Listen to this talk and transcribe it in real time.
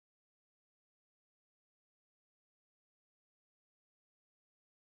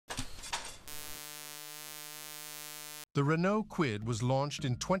The Renault Kwid was launched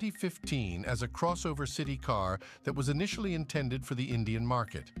in 2015 as a crossover city car that was initially intended for the Indian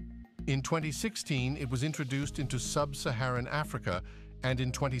market. In 2016, it was introduced into Sub-Saharan Africa, and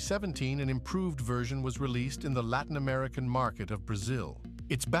in 2017, an improved version was released in the Latin American market of Brazil.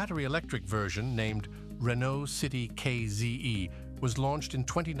 Its battery electric version, named Renault City KZE, was launched in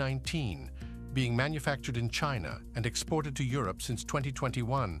 2019, being manufactured in China and exported to Europe since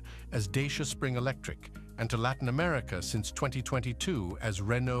 2021 as Dacia Spring Electric, and to Latin America since 2022 as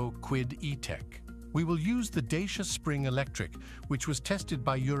Renault Kwid E-Tech. We will use the Dacia Spring Electric, which was tested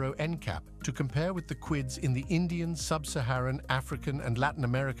by Euro NCAP, to compare with the Kwids in the Indian, Sub-Saharan, African and Latin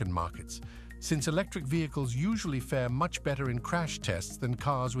American markets, since electric vehicles usually fare much better in crash tests than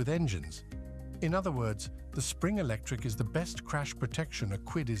cars with engines. In other words, the Spring Electric is the best crash protection a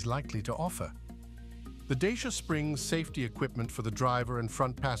Kwid is likely to offer. The Dacia Spring's safety equipment for the driver and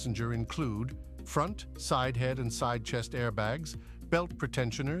front passenger include front, side head and side chest airbags, belt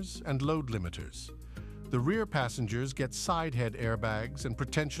pretensioners and load limiters. The rear passengers get side head airbags and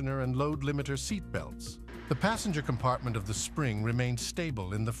pretensioner and load limiter seat belts. The passenger compartment of the Spring remained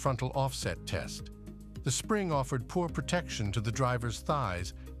stable in the frontal offset test. The Spring offered poor protection to the driver's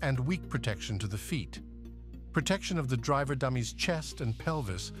thighs and weak protection to the feet. Protection of the driver dummy's chest and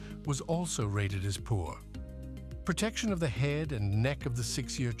pelvis was also rated as poor. Protection of the head and neck of the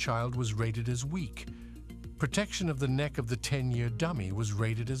 6-year child was rated as weak. Protection of the neck of the 10-year dummy was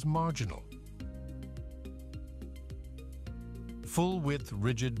rated as marginal. Full-width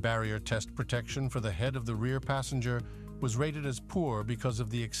rigid barrier test protection for the head of the rear passenger was rated as poor because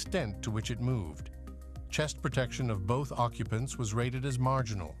of the extent to which it moved. Chest protection of both occupants was rated as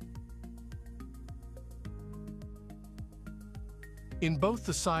marginal. In both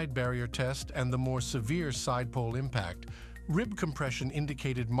the side barrier test and the more severe side pole impact, rib compression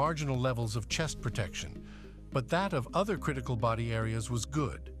indicated marginal levels of chest protection, but that of other critical body areas was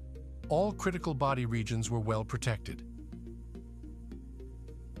good. All critical body regions were well protected.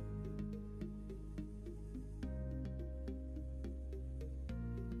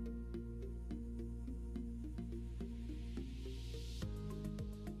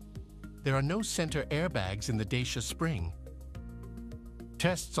 There are no center airbags in the Dacia Spring.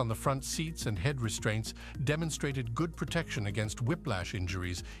 Tests on the front seats and head restraints demonstrated good protection against whiplash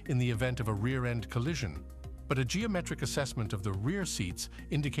injuries in the event of a rear-end collision, but a geometric assessment of the rear seats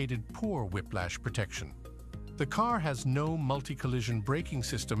indicated poor whiplash protection. The car has no multi-collision braking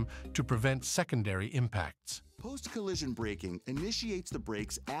system to prevent secondary impacts. Post-collision braking initiates the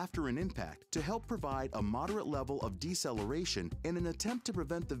brakes after an impact to help provide a moderate level of deceleration in an attempt to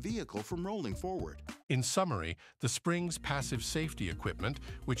prevent the vehicle from rolling forward. In summary, the Spring's passive safety equipment,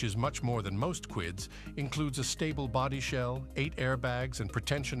 which is much more than most Kwids, includes a stable body shell, 8 airbags and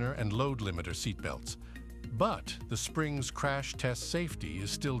pretensioner and load limiter seatbelts. But the Spring's crash test safety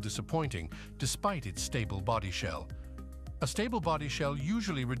is still disappointing despite its stable body shell. A stable body shell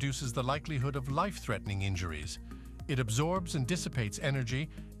usually reduces the likelihood of life-threatening injuries. It absorbs and dissipates energy,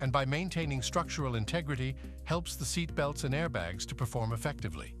 and by maintaining structural integrity, helps the seat belts and airbags to perform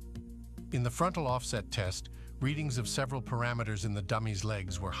effectively. In the frontal offset test, readings of several parameters in the dummy's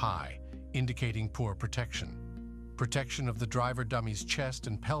legs were high, indicating poor protection. Protection of the driver dummy's chest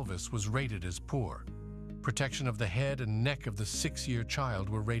and pelvis was rated as poor. Protection of the head and neck of the 6-year child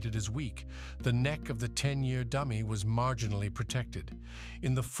were rated as weak. The neck of the 10-year dummy was marginally protected.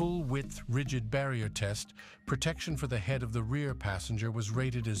 In the full-width rigid barrier test, protection for the head of the rear passenger was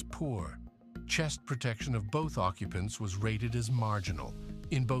rated as poor. Chest protection of both occupants was rated as marginal.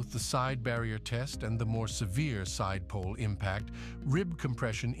 In both the side barrier test and the more severe side pole impact, rib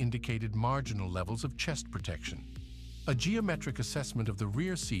compression indicated marginal levels of chest protection. A geometric assessment of the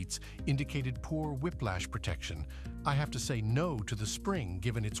rear seats indicated poor whiplash protection. I have to say no to the Spring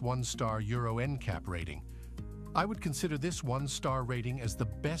given its 1-star Euro NCAP rating. I would consider this 1-star rating as the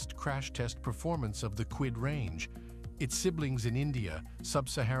best crash test performance of the Kwid range. Its siblings in India,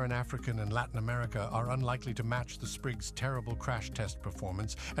 Sub-Saharan Africa and Latin America are unlikely to match the Spring's terrible crash test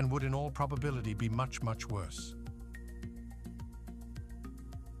performance and would in all probability be much, much worse.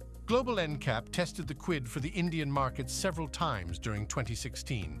 Global NCAP tested the Kwid for the Indian market several times during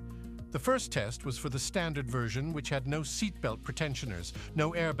 2016. The first test was for the standard version, which had no seatbelt pretensioners,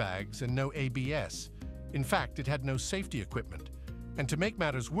 no airbags, and no ABS. In fact, it had no safety equipment. And to make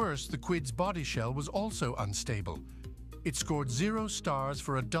matters worse, the Kwid's body shell was also unstable. It scored 0 stars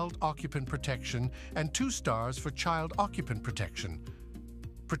for adult occupant protection and 2 stars for child occupant protection.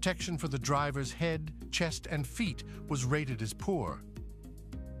 Protection for the driver's head, chest, and feet was rated as poor.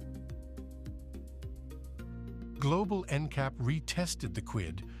 Global NCAP retested the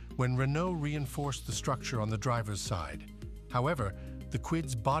Kwid when Renault reinforced the structure on the driver's side. However, the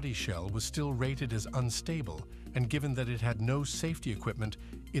Kwid's body shell was still rated as unstable, and given that it had no safety equipment,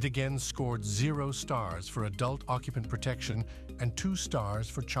 it again scored 0 stars for adult occupant protection and 2 stars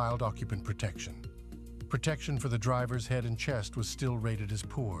for child occupant protection. Protection for the driver's head and chest was still rated as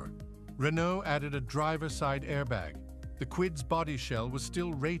poor. Renault added a driver's side airbag. The Kwid's body shell was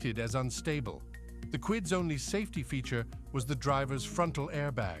still rated as unstable. The Kwid's only safety feature was the driver's frontal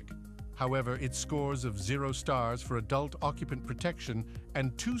airbag. However, its scores of 0 stars for adult occupant protection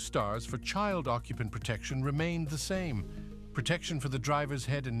and 2 stars for child occupant protection remained the same. Protection for the driver's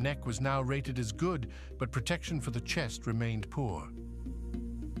head and neck was now rated as good, but protection for the chest remained poor.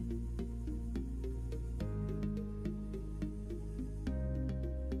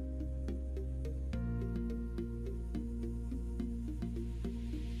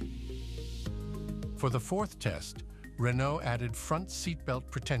 For the 4th test, Renault added front seatbelt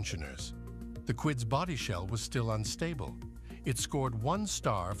pretensioners. The Kwid's body shell was still unstable. It scored 1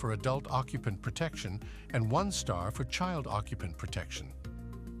 star for adult occupant protection and 1 star for child occupant protection.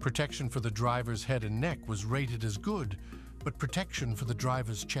 Protection for the driver's head and neck was rated as good, but protection for the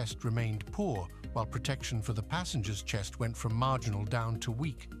driver's chest remained poor, while protection for the passenger's chest went from marginal down to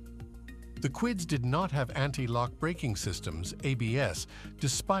weak. The Kwids did not have anti-lock braking systems, ABS,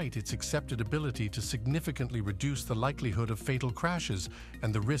 despite its accepted ability to significantly reduce the likelihood of fatal crashes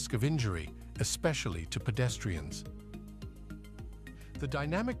and the risk of injury, especially to pedestrians. The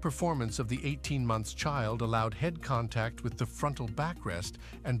dynamic performance of the 18-month child allowed head contact with the frontal backrest,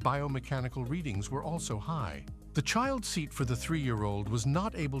 and biomechanical readings were also high. The child seat for the 3-year-old was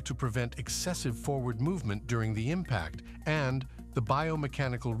not able to prevent excessive forward movement during the impact, and the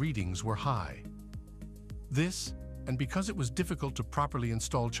biomechanical readings were high. This, and because it was difficult to properly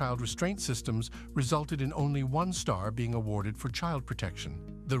install child restraint systems, resulted in only 1 star being awarded for child protection.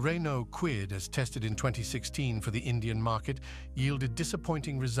 The Renault Kwid, as tested in 2016 for the Indian market, yielded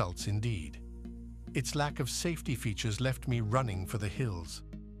disappointing results indeed. Its lack of safety features left me running for the hills.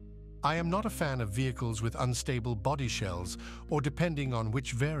 I am not a fan of vehicles with unstable body shells, or depending on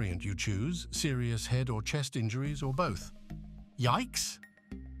which variant you choose, serious head or chest injuries or both. Yikes!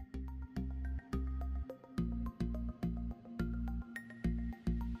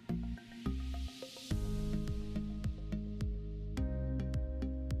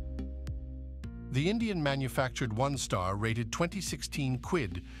 The Indian-manufactured 1-star rated 2016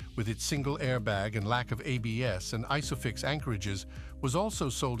 Kwid, with its single airbag and lack of ABS and ISOFIX anchorages, was also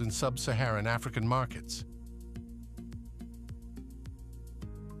sold in Sub-Saharan African markets.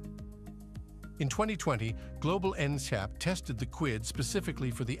 In 2020, Global NCAP tested the Kwid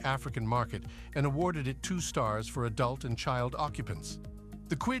specifically for the African market and awarded it 2 stars for adult and child occupants.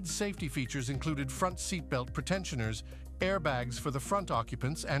 The Kwid's safety features included front seatbelt pretensioners, airbags for the front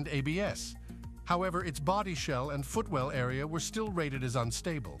occupants, and ABS. However, its body shell and footwell area were still rated as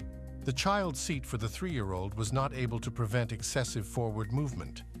unstable. The child seat for the 3-year-old was not able to prevent excessive forward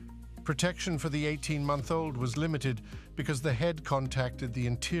movement. Protection for the 18-month-old was limited because the head contacted the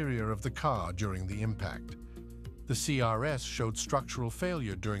interior of the car during the impact. The CRS showed structural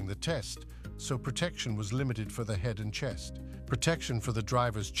failure during the test, so protection was limited for the head and chest. Protection for the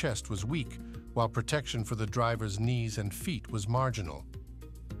driver's chest was weak, while protection for the driver's knees and feet was marginal.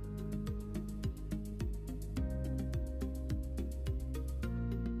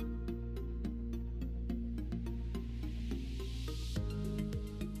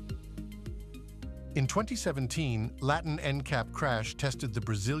 In 2017, Latin NCAP Crash tested the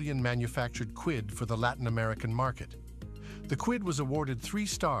Brazilian-manufactured Kwid for the Latin American market. The Kwid was awarded 3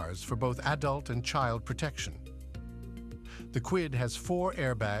 stars for both adult and child protection. The Kwid has 4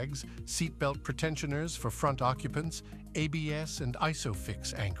 airbags, seatbelt pretensioners for front occupants, ABS and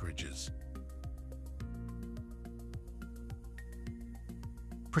ISOFIX anchorages.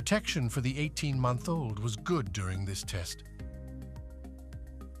 Protection for the 18-month-old was good during this test.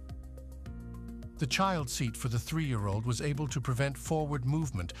 The child seat for the 3-year-old was able to prevent forward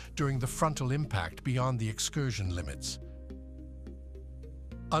movement during the frontal impact beyond the excursion limits.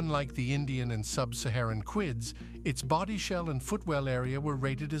 Unlike the Indian and Sub-Saharan Kwids, its body shell and footwell area were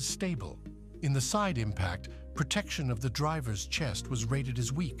rated as stable. In the side impact, protection of the driver's chest was rated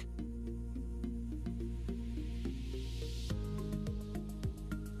as weak.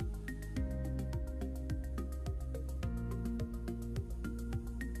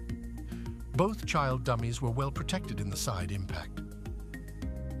 Both child dummies were well protected in the side impact.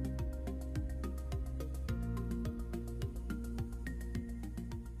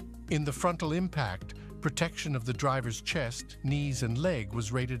 In the frontal impact, protection of the driver's chest, knees, and leg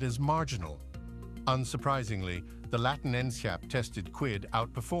was rated as marginal. Unsurprisingly, the Latin NCAP-tested Kwid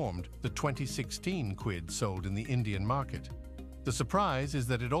outperformed the 2016 Kwid sold in the Indian market. The surprise is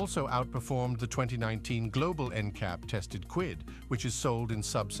that it also outperformed the 2019 global NCAP-tested Kwid, which is sold in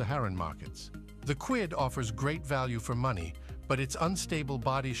sub-Saharan markets. The Kwid offers great value for money, but its unstable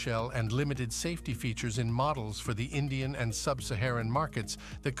body shell and limited safety features in models for the Indian and sub-Saharan markets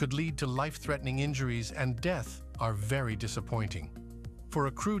that could lead to life-threatening injuries and death are very disappointing. For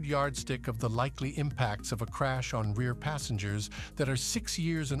a crude yardstick of the likely impacts of a crash on rear passengers that are 6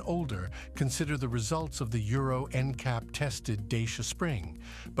 years and older, consider the results of the Euro NCAP-tested Dacia Spring.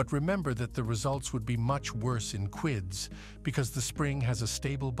 But remember that the results would be much worse in Kwids, because the Spring has a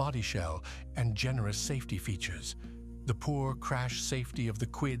stable body shell and generous safety features. The poor crash safety of the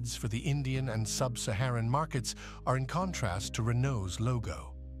Kwids for the Indian and sub-Saharan markets are in contrast to Renault's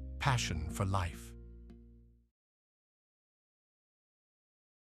logo, passion for life.